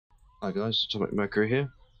Hi guys, Atomic Mercury here.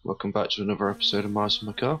 Welcome back to another episode of Mice in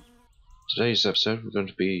My Car. Today's episode we're going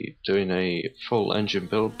to be doing a full engine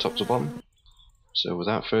build top to bottom. So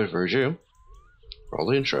without further ado, roll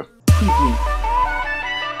the intro.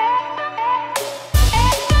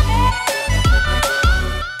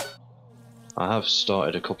 I have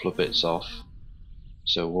started a couple of bits off,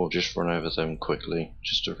 so we'll just run over them quickly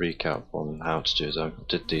just to recap on how to do them. I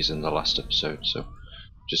did these in the last episode, so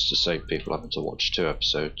just to save people having to watch 2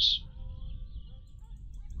 episodes,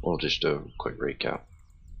 we'll just do a quick recap.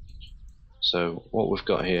 So what we've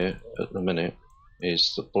got here at the minute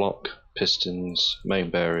is the block, pistons, main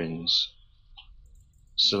bearings,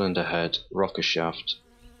 cylinder head, rocker shaft,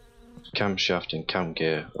 camshaft and cam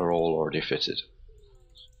gear are all already fitted.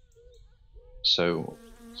 So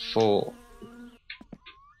for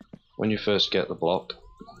when you first get the block,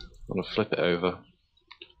 you want to flip it over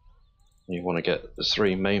and you want to get the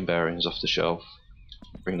 3 main bearings off the shelf,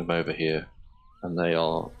 bring them over here, and they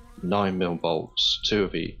are 9mm bolts, 2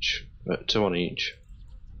 on each,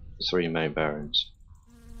 3 main bearings.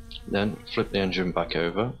 Then flip the engine back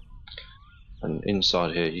over, and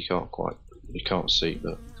inside here you can't see,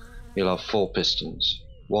 but you'll have 4 pistons,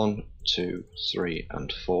 1, 2, 3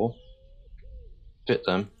 and 4. Fit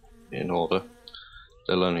them in order.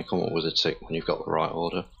 They'll only come up with a tick when you've got the right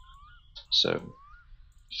order, so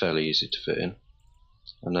fairly easy to fit in.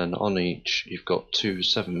 And then on each you've got 2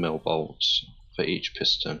 7mm bolts for each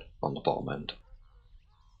piston on the bottom end,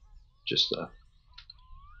 just there.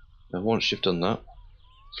 And once you've done that,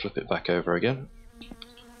 flip it back over again,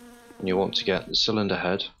 and you want to get the cylinder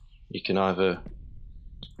head. You can either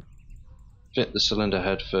fit the cylinder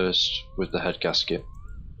head first with the head gasket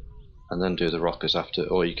and then do the rockers after,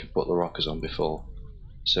 or you can put the rockers on before.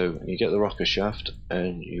 So you get the rocker shaft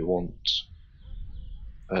and you want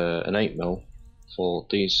an 8mm for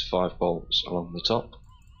these 5 bolts along the top.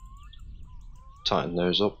 Tighten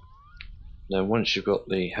those up. Then once you've got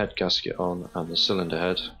the head gasket on and the cylinder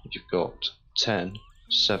head, you've got 10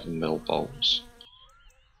 7mm bolts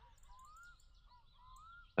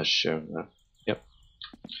as shown there. Yep.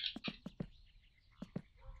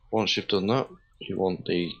 Once you've done that, you want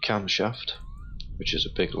the camshaft, which is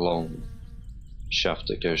a big long shaft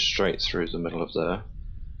that goes straight through the middle of there.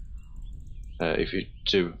 If you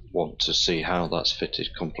do want to see how that's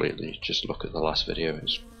fitted completely, just look at the last video,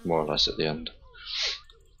 it's more or less at the end.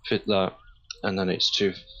 Fit that, and then it's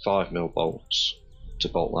 2 5mm bolts to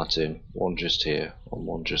bolt that in, one just here and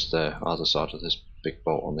one just there, either side of this big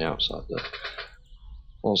bolt on the outside there.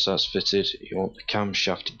 Once that's fitted, you want the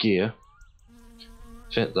camshaft gear.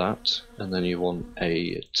 Fit that, and then you want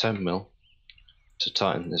a 10mm to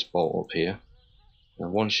tighten this bolt up here.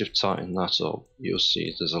 And once you've tightened that up, you'll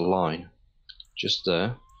see there's a line just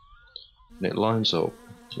there, and it lines up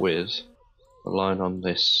with a line on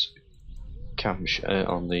this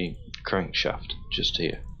on the crankshaft just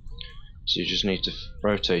here. So you just need to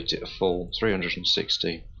rotate it a full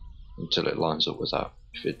 360 until it lines up with that,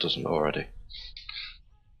 if it doesn't already.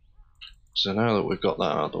 So now that we've got that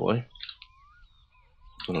out of the way,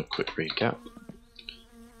 on a quick recap,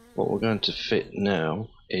 what we're going to fit now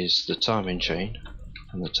is the timing chain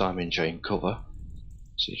and the timing chain cover.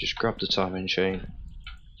 So you just grab the timing chain,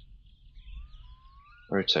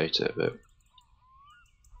 rotate it a bit,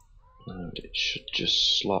 and it should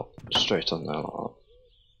just slot straight on there like that.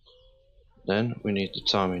 Then we need the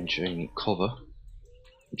timing chain cover,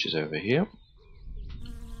 which is over here.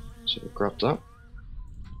 So we'll grab that,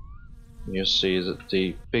 and you'll see that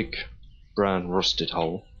the big brown rusted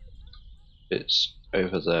hole, it's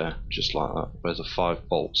over there just like that, where the 5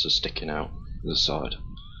 bolts are sticking out the side.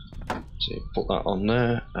 So you put that on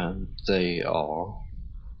there, and they are,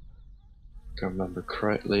 if I remember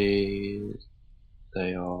correctly,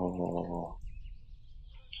 they are,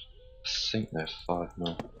 I think they're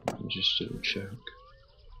 5mm. Let me just double check.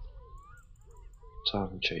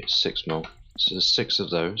 Timing chain 6mm. So there's 6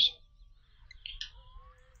 of those.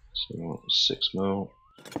 So you want 6mm.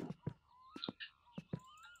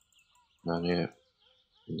 Down here,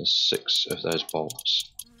 and there's 6 of those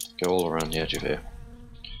bolts. Go all around the edge of here.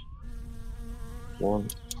 1,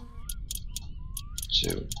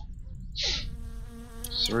 2,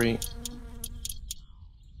 3,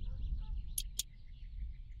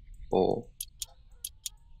 4.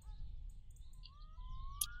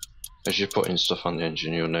 As you're putting stuff on the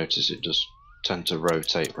engine, you'll notice it does tend to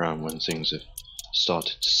rotate around when things have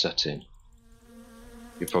started to set in.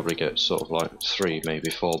 You probably get sort of like 3,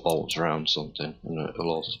 maybe 4 bolts around something, and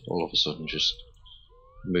it'll all of a sudden just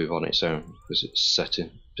move on its own because it's set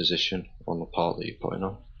in position on the part that you're putting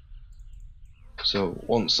on. So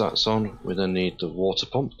once that's on, we then need the water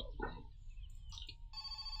pump.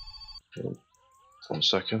 1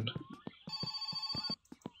 second.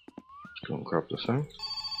 Let's go and grab the phone.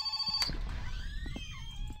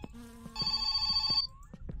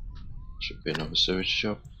 Should be another sewage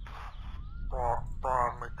job.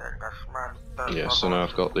 Yeah, so now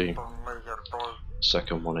I've got the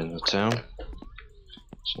second one in the town.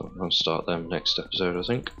 So I'm going to start them next episode, I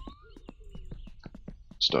think.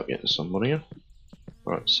 Start getting some money in.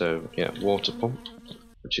 Right, so yeah, water pump,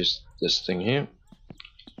 which is this thing here.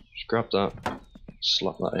 Just grab that,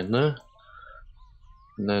 slap that in there.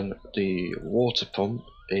 And then the water pump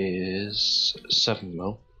is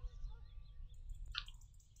 7mm.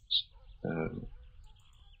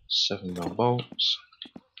 7mm bolts.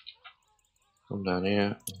 Come down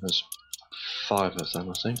here, there's 5 of them,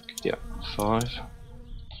 I think. Yeah, 5.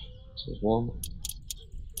 So there's 1,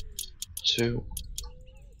 2,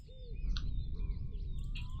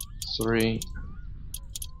 3,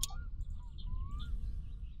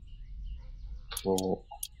 4,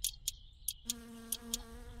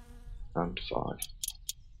 and 5.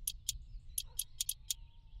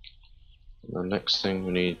 And the next thing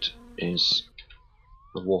we need is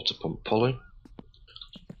the water pump pulley.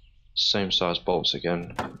 Same size bolts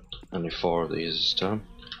again, only 4 of these this time.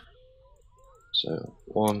 So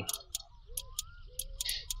 1,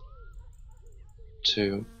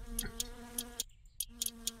 2,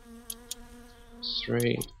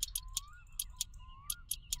 3,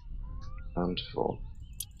 and 4.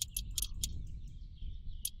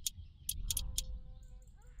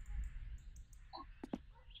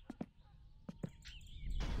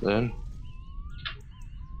 Then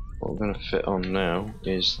what we're going to fit on now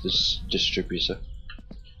is this distributor.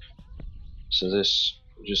 So this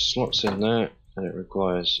just slots in there, and it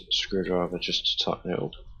requires a screwdriver just to tighten it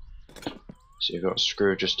up. So you've got a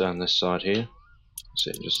screw just down this side here,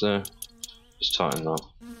 sitting just there, just tighten that.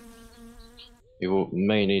 You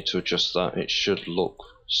may need to adjust that. It should look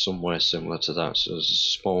somewhere similar to that, so there's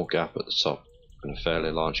a small gap at the top and a fairly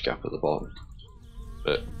large gap at the bottom.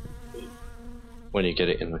 But when you get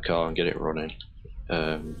it in the car and get it running,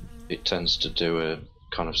 it tends to do a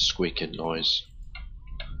kind of squeaking noise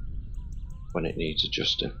when it needs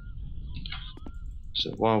adjusting.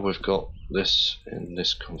 So while we've got this in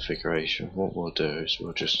this configuration, what we'll do is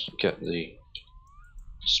we'll just get the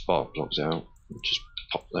spark plugs out and just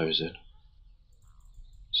pop those in.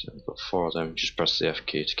 So I've got 4 of them, just press the F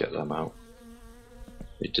key to get them out.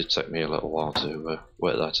 It did take me a little while to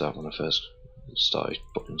work that out when I first started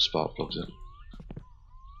putting spark plugs in.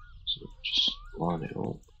 So just line it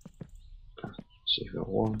up. So you've got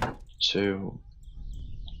 1, 2,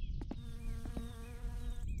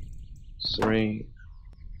 3,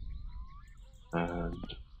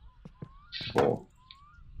 and 4.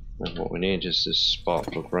 And what we need is this spark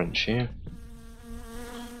plug wrench here.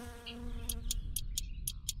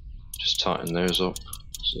 Just tighten those up.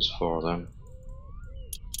 So there's 4 of them.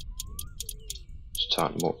 Just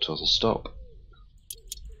tighten them up till they stop.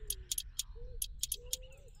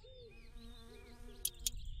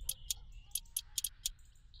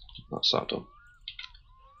 That's that done.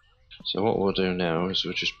 So what we'll do now is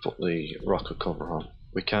we'll just put the rocker cover on.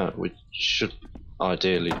 We should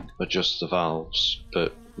ideally adjust the valves,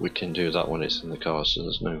 but we can do that when it's in the car, so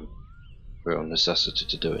there's no real necessity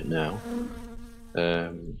to do it now.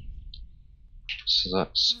 So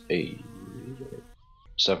that's a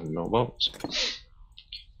 7mm bolt.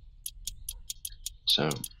 So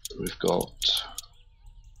we've got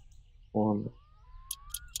 1,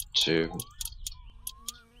 2,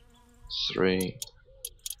 3,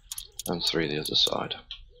 and 3 the other side.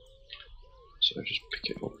 So just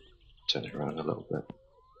pick it up, turn it around a little bit,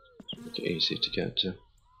 make it easy to get to.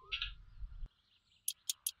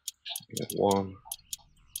 Get 1,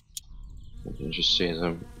 you can just see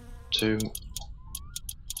them, 2,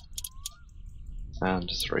 and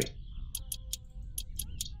 3.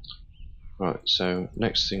 Right, so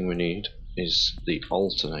next thing we need is the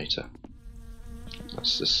alternator.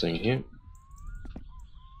 That's this thing here.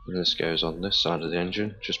 And this goes on this side of the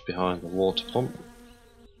engine, just behind the water pump.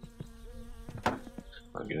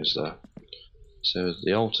 That goes there. So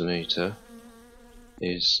the alternator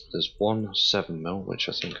is, there's 1 7mm, which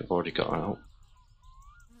I think I've already got out.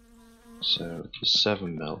 So the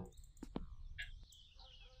 7mm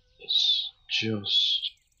is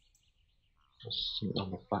just, I think,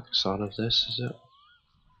 on the back side of this, is it?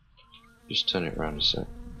 Just turn it around a sec,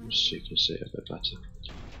 just so you can see it a bit better.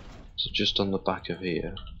 So just on the back of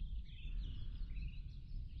here,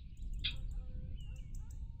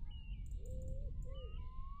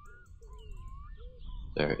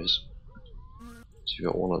 there it is. So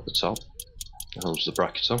you've got one at the top that holds the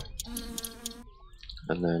bracket on,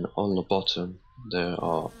 and then on the bottom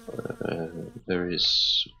there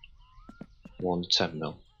is one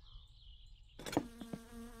 10mm.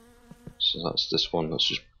 So that's this one that's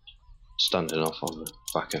just standing off on the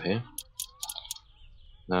back of here.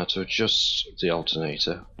 Now to adjust the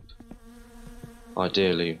alternator,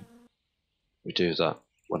 ideally we do that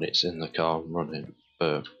when it's in the car and running,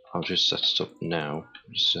 but I'll just set it up now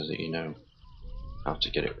just so that you know how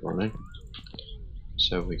to get it running.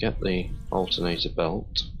 So we get the alternator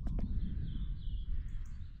belt.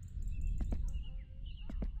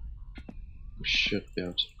 We should be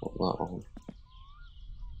able to put that on.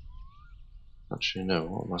 Actually no,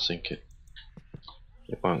 what am I thinking?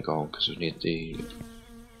 It won't go on because we need the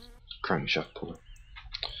crankshaft pulley.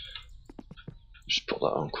 Just put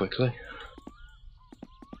that on quickly.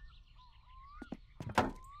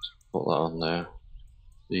 Put that on there.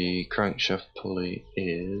 The crankshaft pulley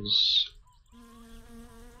is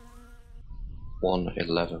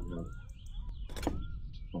 111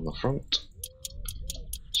 on the front.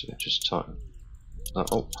 So just tighten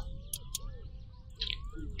that up.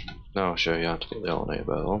 Now I'll show you how to put the alternator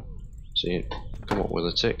belt on. So you come up with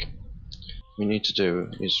a tick. What you need to do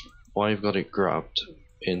is, while you've got it grabbed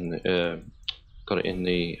in, got it in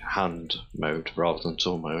the hand mode rather than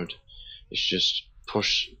tool mode, is just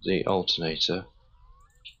push the alternator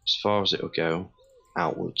as far as it will go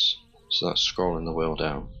outwards. So that's scrolling the wheel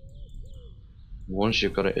down. Once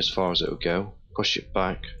you've got it as far as it will go, push it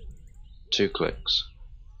back 2 clicks.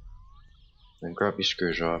 Then grab your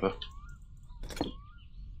screwdriver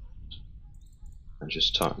and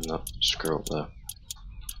just tighten that screw up there.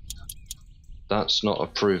 That's not a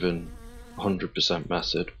proven 100%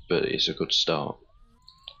 method, but it's a good start.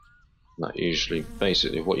 That usually,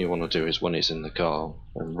 basically what you want to do is when it's in the car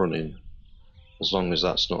and running, as long as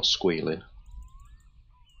that's not squealing,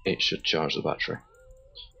 it should charge the battery.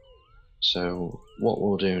 So what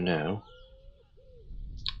we'll do now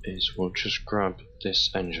is we'll just grab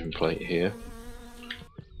this engine plate here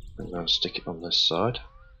and now stick it on this side,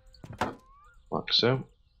 like so.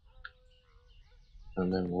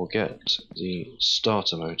 And then we'll get the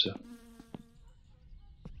starter motor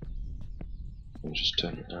and just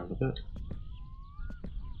turn it around a bit.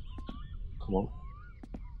 Come on.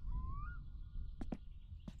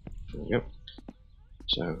 There we go.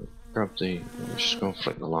 So grab the, I'm just going to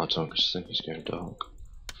flick the light on because I think it's going dark.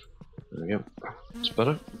 There we go. It's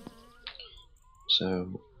better.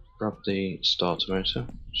 So grab the starter motor,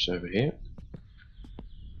 just over here.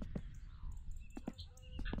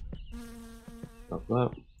 Grab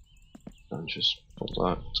that, and just put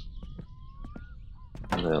that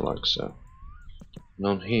in there like so. And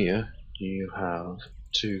on here you have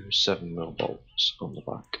 2 7mm bolts on the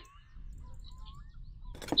back.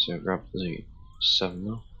 So grab the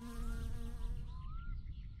 7mm.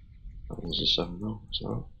 That was a 7mm,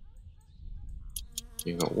 so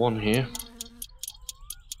you've got one here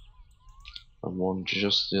and one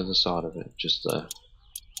just the other side of it, just there.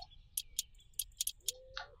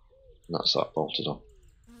 And that's that bolted on.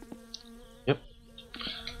 Yep.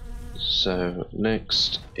 So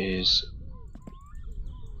next is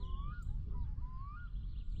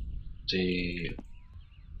the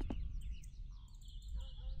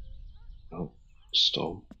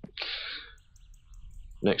stall.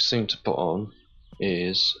 Next thing to put on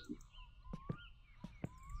is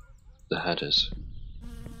the headers.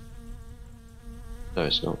 No,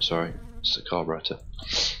 it's not, sorry, it's the carburetor.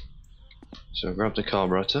 So grab the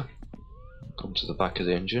carburetor, come to the back of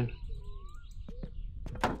the engine,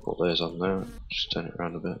 put those on there, just turn it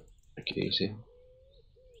around a bit, make it easy.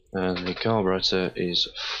 And the carburetor is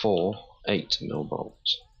 4 8mm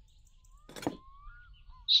bolts.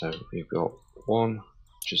 So you've got one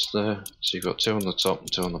just there, so you've got 2 on the top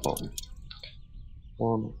and 2 on the bottom.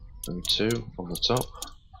 1 and 2 on the top,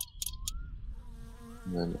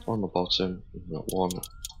 and then on the bottom you've got 1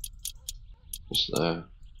 just there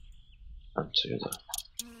and 2 there.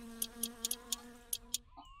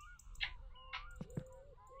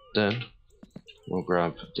 Then we'll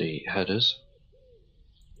grab the headers.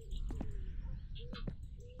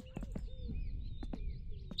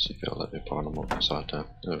 See if it'll let me point them upside down.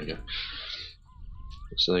 There we go.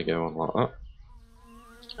 So they go on like that.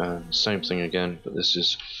 And same thing again, but this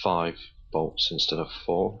is 5 bolts instead of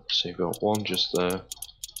 4. So you've got 1 just there. I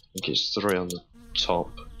think it's 3 on the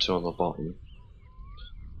top, 2 on the bottom.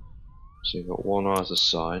 So you've got 1 either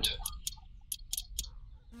side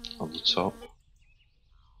on the top.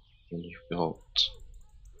 And you've got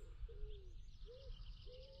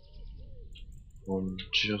 1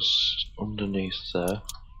 just underneath there.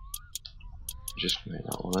 Just make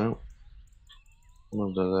that one out. 1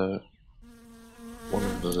 under there. 1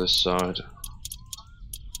 under this side.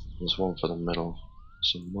 There's one for the middle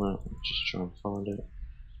somewhere. I'll just try and find it.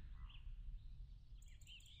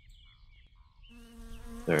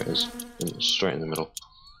 There it is, straight in the middle.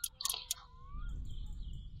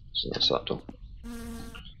 So that's that done.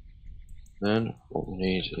 Then what we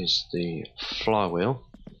need is the flywheel.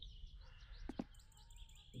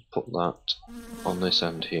 Put that on this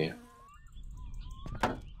end here.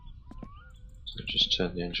 So just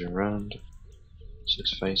turn the engine around so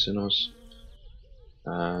it's facing us.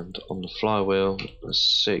 And on the flywheel there's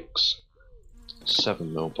 6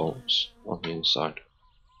 7mm bolts on the inside,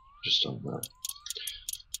 just on there.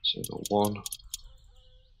 So we've got 1,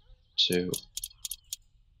 2,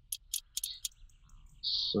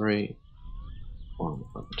 3. Well,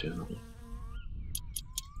 let me do that one.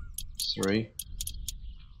 3,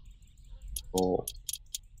 4.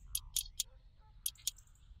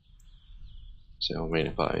 See what I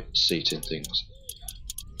mean by seating things.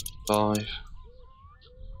 5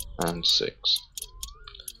 and 6.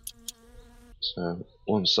 So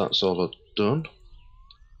once that's all done,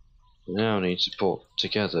 we now need to put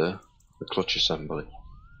together the clutch assembly.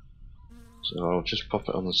 So I'll just pop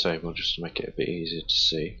it on the table just to make it a bit easier to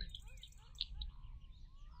see.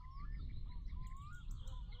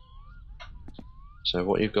 So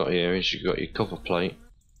what you've got here is you've got your cover plate,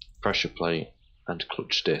 pressure plate and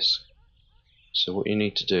clutch disc. So what you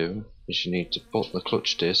need to do is you need to put the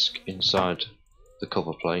clutch disc inside the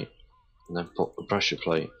cover plate and then put the pressure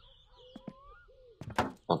plate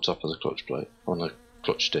on top of the clutch plate, on the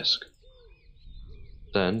clutch disc.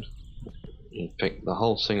 Then you pick the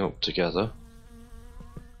whole thing up together,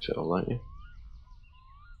 if it'll let you.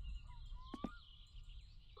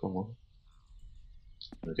 Come on.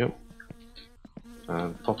 There we go.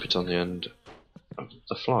 And pop it on the end of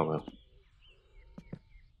the flywheel.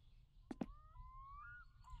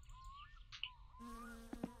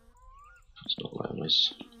 It's not letting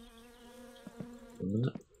us. A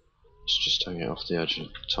minute. Let's just hang it off the edge a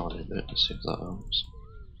tiny bit and see if that helps.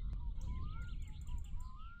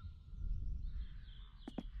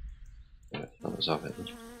 Yeah, let's have it then.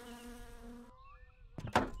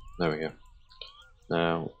 There we go.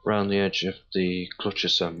 Now, round the edge of the clutch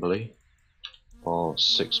assembly are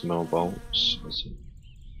 6mm bolts.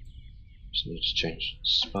 Just need to change the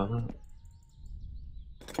spanner.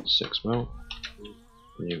 6mm.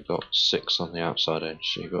 And you've got 6 on the outside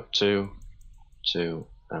edge. So you've got 2, 2,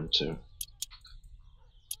 and 2.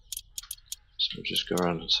 So we'll just go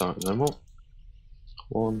around and tighten them up.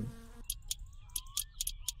 1,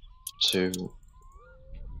 2,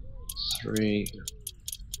 3,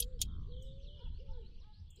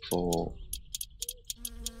 4,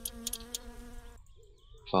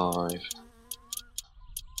 5,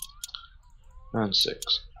 and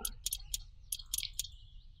 6.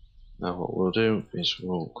 Now what we'll do is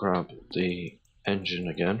we'll grab the engine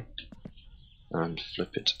again and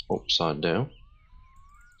flip it upside down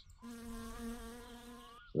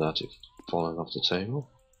without it falling off the table.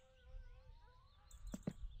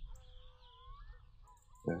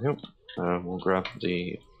 There we go. And we'll grab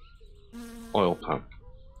the oil pan,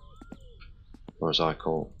 or as I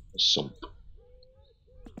call it, the sump.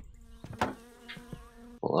 Put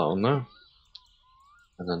that on there.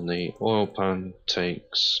 And then the oil pan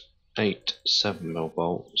takes 8 7mm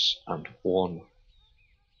bolts and 1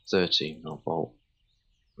 13mm bolt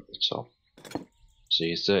at the top. So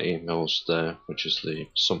your 13mm there, which is the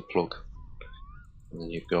sump plug, and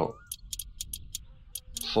then you've got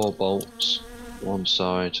 4 bolts one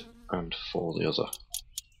side and 4 the other.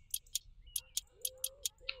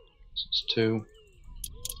 So it's 2,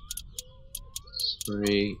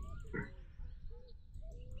 3.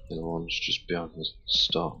 The other one's just behind the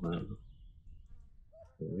start there.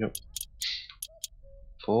 There we go.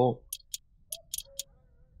 4.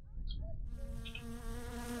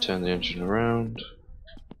 Turn the engine around.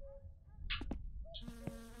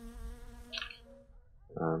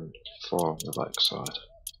 And 4 on the back side.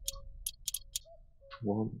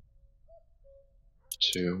 1,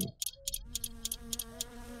 2,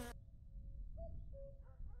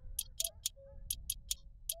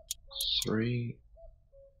 3,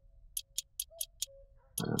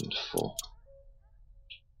 and 4.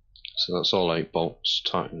 So that's all 8 bolts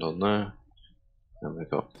tightened on there, and we've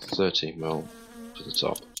got 13mm for the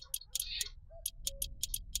top.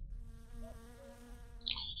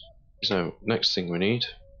 So next thing we need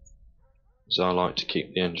is, I like to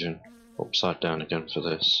keep the engine upside down again for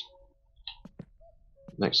this.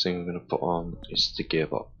 Next thing we're going to put on is the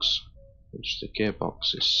gearbox, which the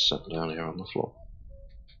gearbox is set down here on the floor.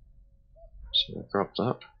 So we'll grab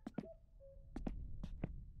that.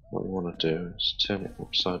 What we want to do is turn it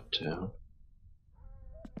upside down,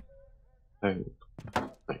 hope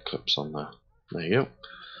That clips on there. There you go.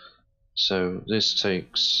 So this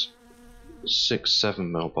takes 6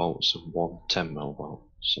 7mm bolts and 1 10mm bolt.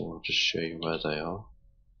 So I'll just show you where they are.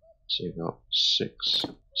 So you've got 6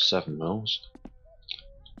 7mm.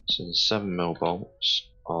 So the 7mm bolts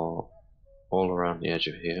are all around the edge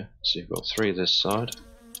of here. So you've got 3 this side.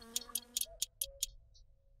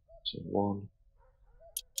 So 1,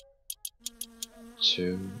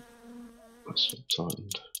 2, that's not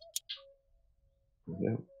tightened. There we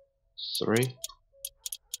go. 3.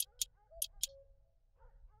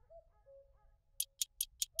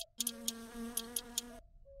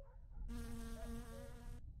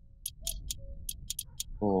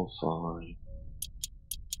 4, 5,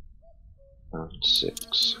 and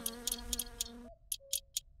 6.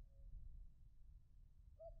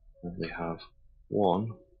 And we have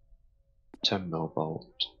 1 10mm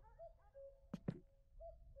bolt.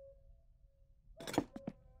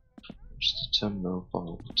 Which the 10mm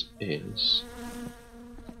bolt is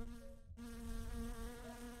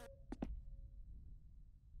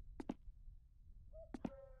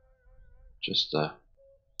just there.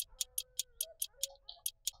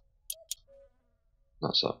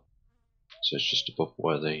 That's up. So it's just above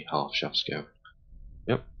where the half shafts go.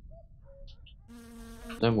 Yep.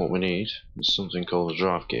 Then what we need is something called a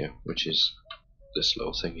drive gear, which is this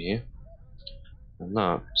little thing here. And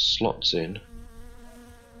that slots in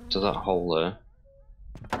to that hole there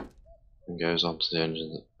and goes onto the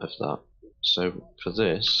engine of that. So for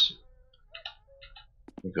this,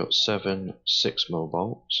 we've got 7 6mm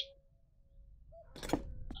bolts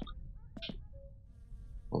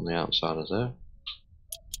on the outside of there.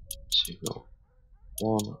 So you've got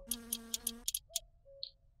 1,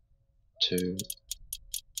 2,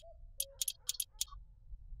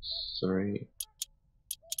 3,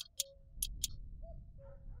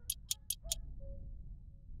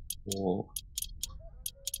 4,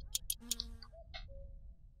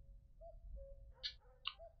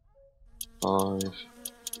 5,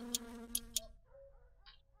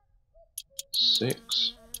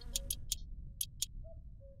 6,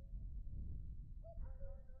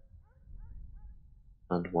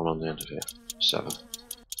 and 1 on the end of here. 7.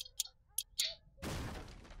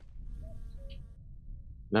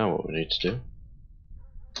 Now what we need to do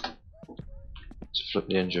is flip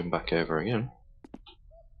the engine back over again,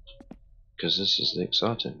 because this is the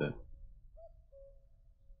exciting bit.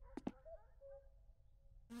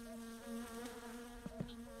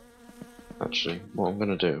 Actually, what I'm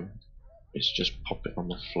going to do is just pop it on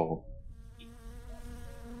the floor.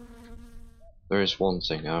 There is one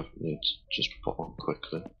thing I need to just put on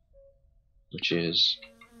quickly, which is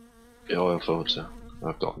the oil filter.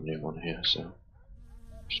 I've got a new one here, so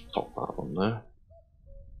just pop that on there.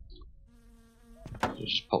 You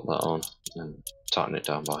just pop that on and tighten it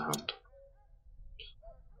down by hand.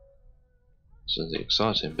 So the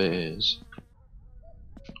exciting bit is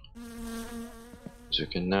we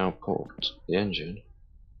can now put the engine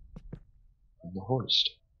on the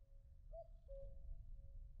hoist.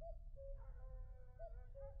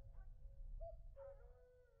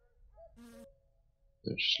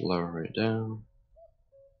 So just lower it down.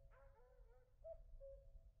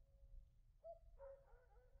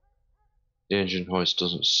 The engine hoist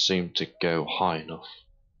doesn't seem to go high enough,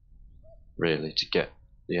 really, to get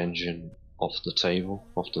the engine off the table,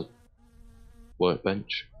 off the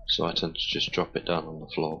workbench, so I tend to just drop it down on the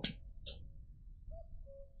floor,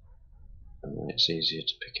 and then it's easier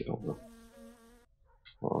to pick it up with.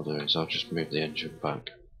 What I'll do is I'll just move the engine back.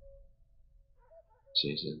 It's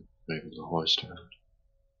easier than moving the hoist around.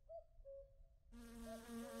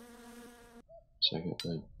 So get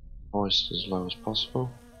the hoist as low as possible.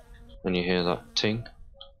 When you hear that ting,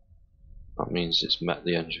 that means it's met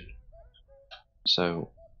the engine. So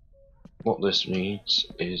what this needs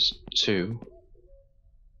is 2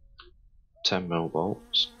 10mm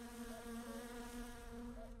bolts.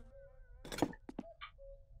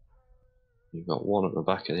 You've got 1 at the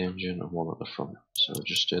back of the engine and 1 at the front. So we'll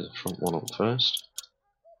just do the front one up first,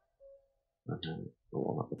 and then the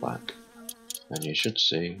one at the back. And you should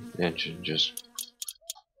see the engine just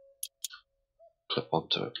clip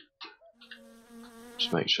onto it.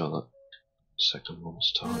 Just make sure that the second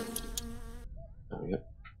one's tight. There we go.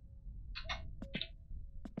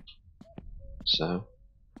 So,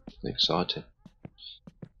 the exciting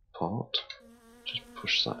part, just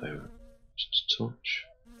push that over just a touch.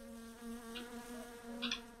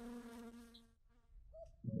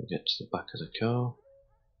 And get to the back of the car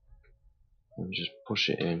and just push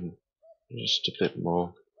it in just a bit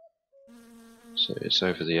more so it's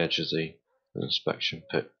over the edge of the inspection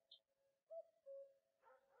pit.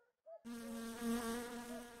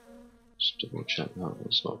 Just double check that,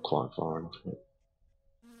 it's not quite far enough yet.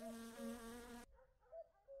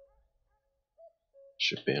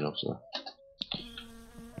 Should be enough there.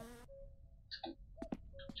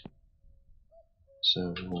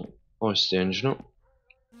 So, hoist the engine up.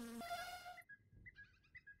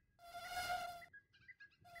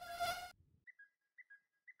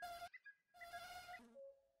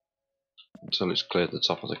 Until it's cleared the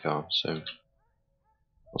top of the car, so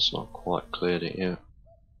that's not quite cleared it yet.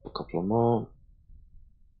 A couple of more.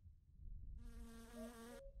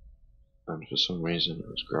 And for some reason it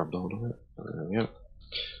was grabbed hold of it. There we go.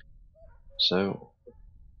 So,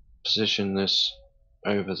 position this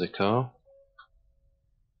over the car,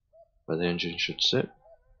 where the engine should sit.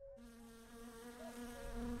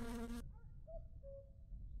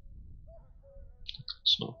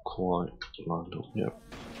 It's not quite lined up yet.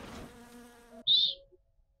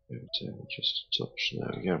 Just a touch,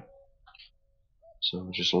 there we go. So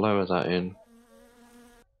we'll just lower that in.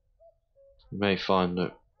 You may find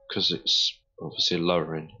that because it's obviously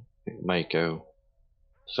lowering, it may go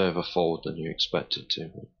further forward than you expect it to,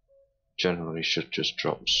 but generally should just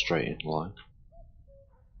drop straight in line.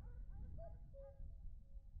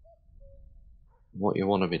 What you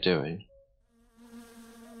want to be doing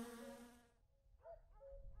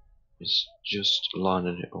is just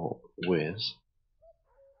lining it up with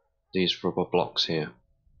these rubber blocks here.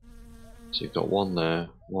 So you've got one there,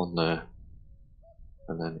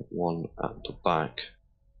 and then one at the back,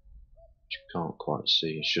 which you can't quite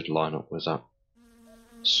see. You should line up with that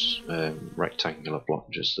rectangular block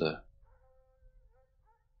just there.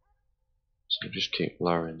 So just keep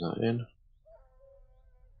lowering that in.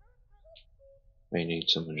 May need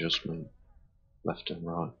some adjustment left and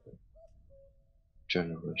right, but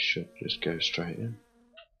generally should just go straight in.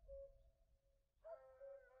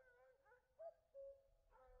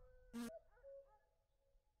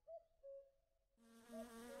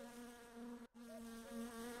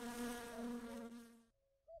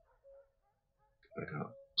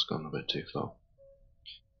 It's gone a bit too far.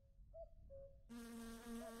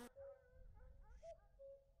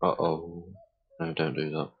 Uh-oh. No, don't do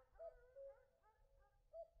that.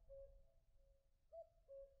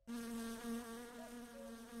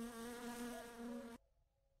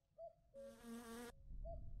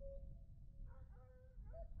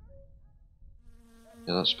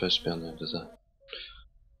 Yeah, that's supposed to be on the end of that.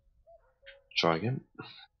 Try again.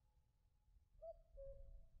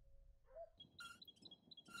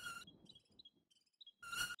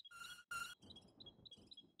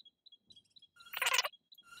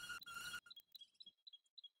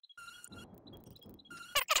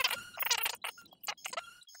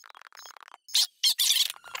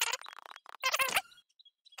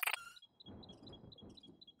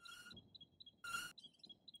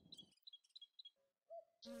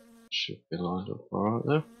 Should be lined up alright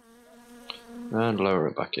there. And lower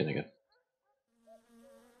it back in again.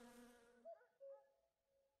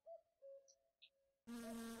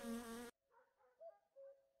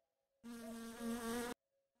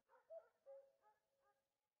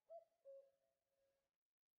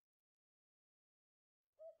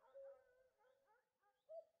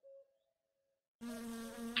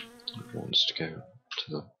 It wants to go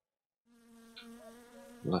to the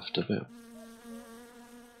left a bit.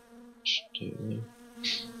 Just do it there.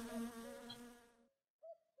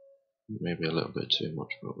 Maybe a little bit too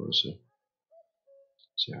much, but we'll see.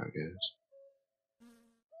 See how it goes.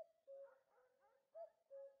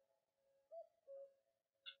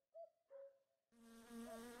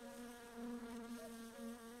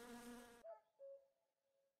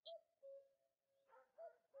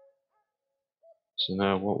 So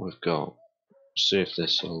now what we've got, see if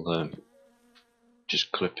this will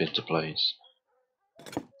just clip into place.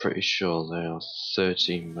 Pretty sure they are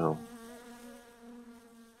 13mm.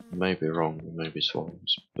 Maybe wrong, maybe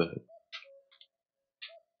 12s, but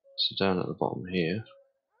so down at the bottom here,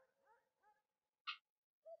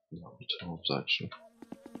 not 12s actually.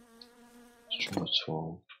 Let's try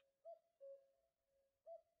 12.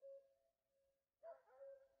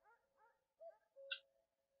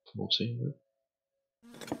 $14.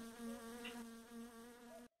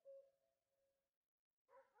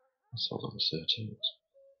 I thought that was 13s.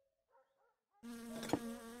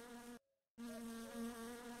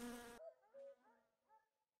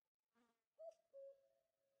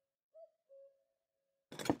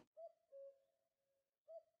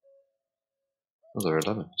 Oh, they're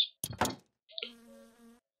 11s.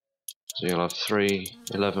 So you'll have 3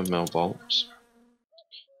 11mm bolts.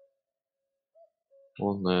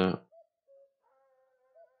 One there.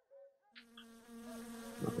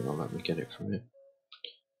 Not gonna let me get it from here.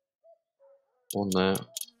 One there.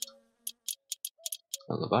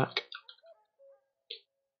 at the back,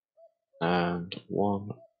 and one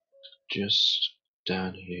just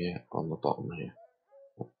down here on the bottom here.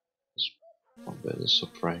 There's one bit of the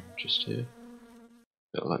subframe just here.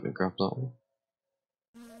 It'll let me grab that one,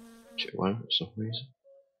 which it won't for some reason.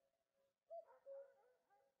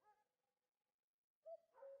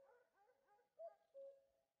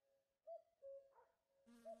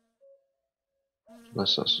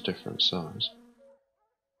 Unless that's a different size.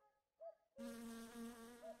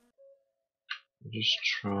 I'll just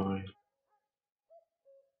try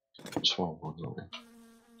 12 on that one.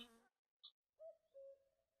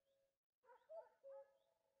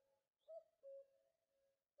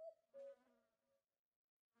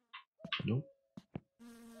 Nope.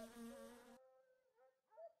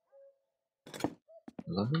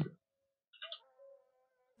 11.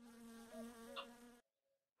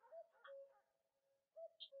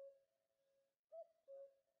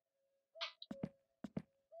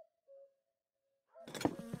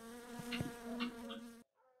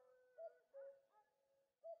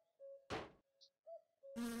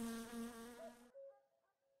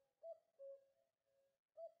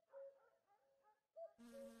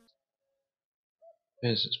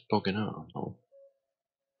 Yes, it's bugging out on that one.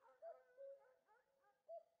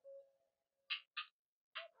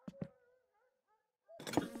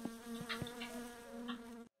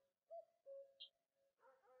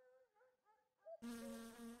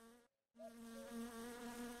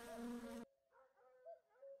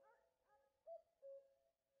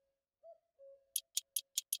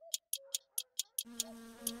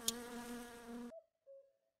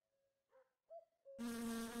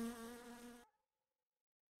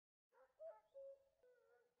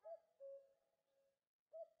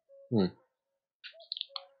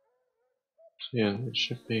 Yeah, it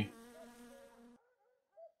should be.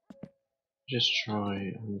 Just try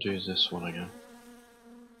and do this one again.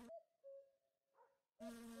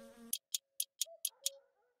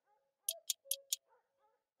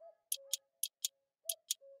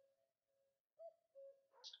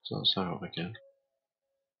 So that's out again.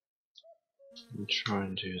 And try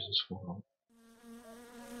and do this one.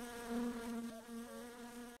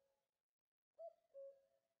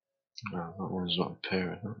 No, that one's not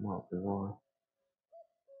appearing, that might be why.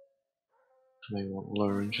 May want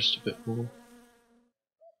lowering just a bit more.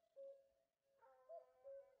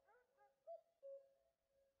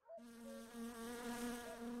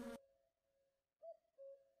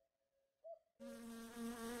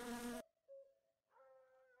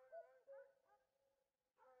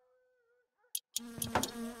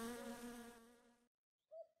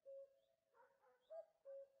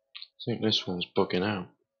 I think this one's bugging out.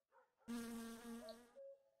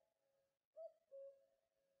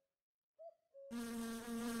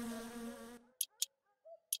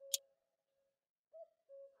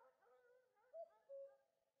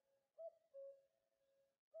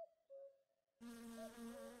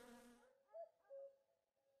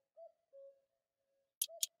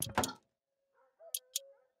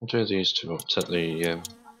 I'll do these two up, take the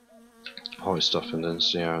high stuff and then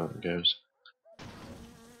see how it goes.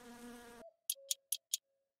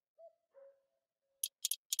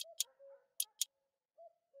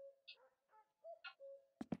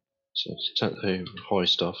 So to take the high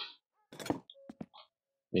stuff,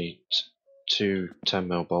 need two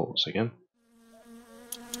 10mm bolts again.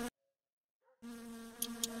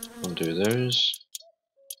 Undo those.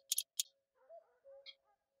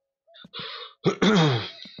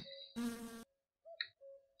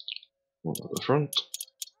 One at the front.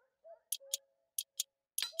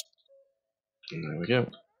 And there we go.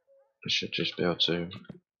 I should just be able to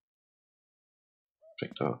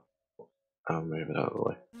pick that up and move it out of the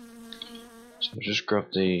way. So I'll just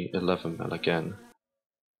grab the 11mm again.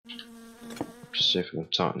 Just see if we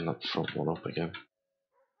can tighten that front one up again.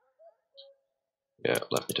 Yeah,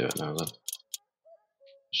 let me do it now then.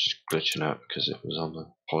 It's just glitching out because it was on the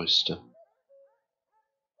hoister.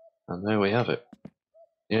 And there we have it.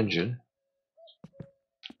 The engine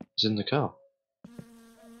is in the car.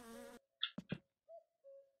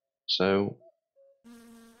 So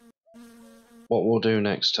what we'll do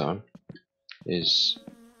next time is,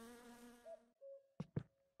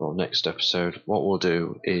 well, next episode, what we'll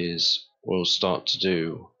do is we'll start to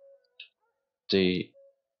do the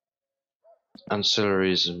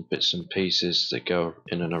ancillaries and bits and pieces that go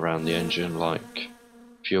in and around the engine, like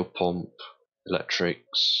fuel pump,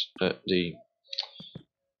 electrics, the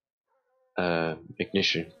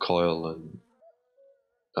ignition coil and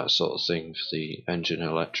that sort of thing for the engine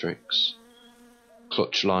electrics,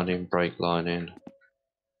 clutch lining, brake lining.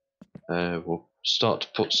 We'll start to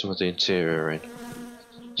put some of the interior in.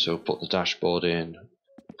 So we'll put the dashboard in,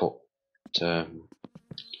 the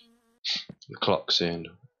clocks in,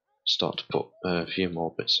 start to put a few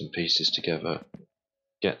more bits and pieces together,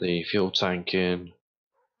 get the fuel tank in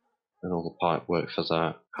and all the pipe work for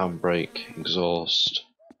that, handbrake, exhaust,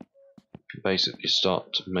 basically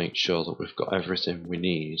start to make sure that we've got everything we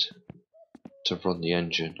need to run the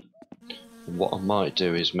engine. And what I might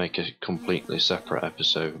do is make a completely separate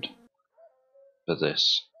episode for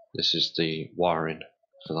this. This is the wiring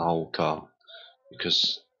for the whole car,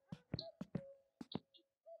 because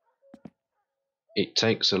it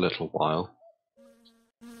takes a little while.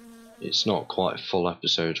 It's not quite a full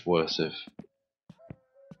episode's worth of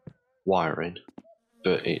wiring,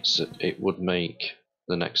 but it would make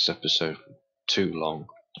the next episode too long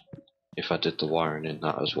if I did the wiring in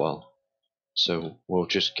that as well. So we'll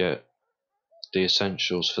just get the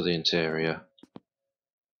essentials for the interior,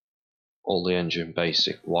 all the engine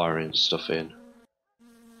basic wiring stuff in.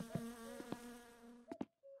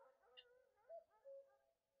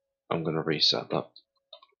 I'm going to reset that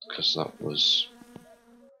because that was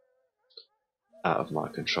out of my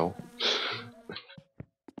control.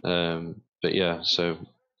 But yeah, so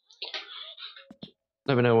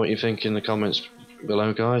let me know what you think in the comments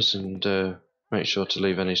below, guys, and make sure to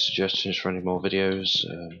leave any suggestions for any more videos.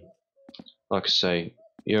 Like I say,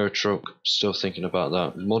 Euro Truck, still thinking about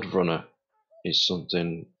that. Mud Runner is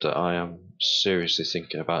something that I am seriously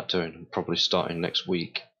thinking about doing, and probably starting next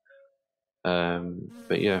week.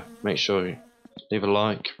 But yeah, make sure you leave a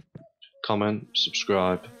like, comment,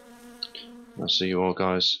 subscribe. I'll see you all,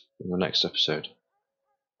 guys, in the next episode.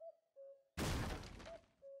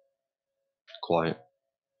 Quiet.